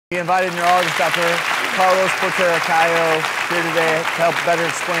We invited neurologist Dr. Carlos Portera-Cailliau here today to help better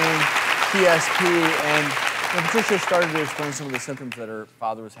explain PSP. And Patricia started to explain some of the symptoms that her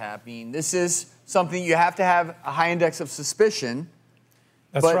father was having. This is something you have to have a high index of suspicion.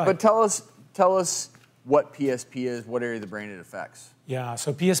 That's right. But tell us what PSP is, what area of the brain it affects. Yeah,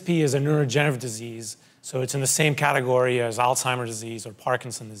 so PSP is a neurodegenerative disease. So it's in the same category as Alzheimer's disease or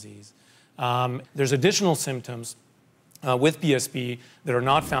Parkinson's disease. There's additional symptoms with PSP that are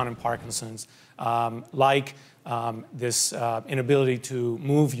not found in Parkinson's, like this inability to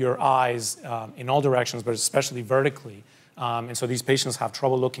move your eyes in all directions, but especially vertically. And so these patients have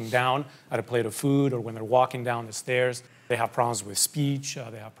trouble looking down at a plate of food or when they're walking down the stairs. They have problems with speech,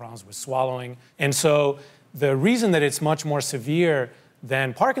 they have problems with swallowing. And so the reason that it's much more severe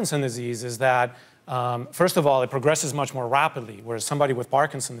than Parkinson's disease is that, first of all, it progresses much more rapidly, whereas somebody with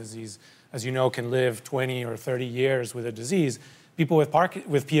Parkinson's disease, as you know, can live 20 or 30 years with a disease. People with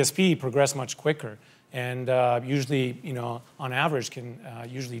PSP progress much quicker and usually, on average, can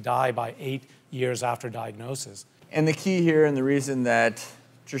usually die by 8 years after diagnosis. And the key here, and the reason that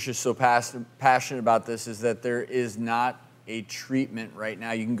Patricia's so passionate about this, is that there is not a treatment right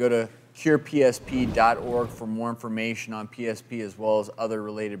now. You can go to curepsp.org for more information on PSP as well as other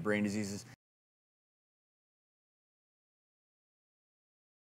related brain diseases.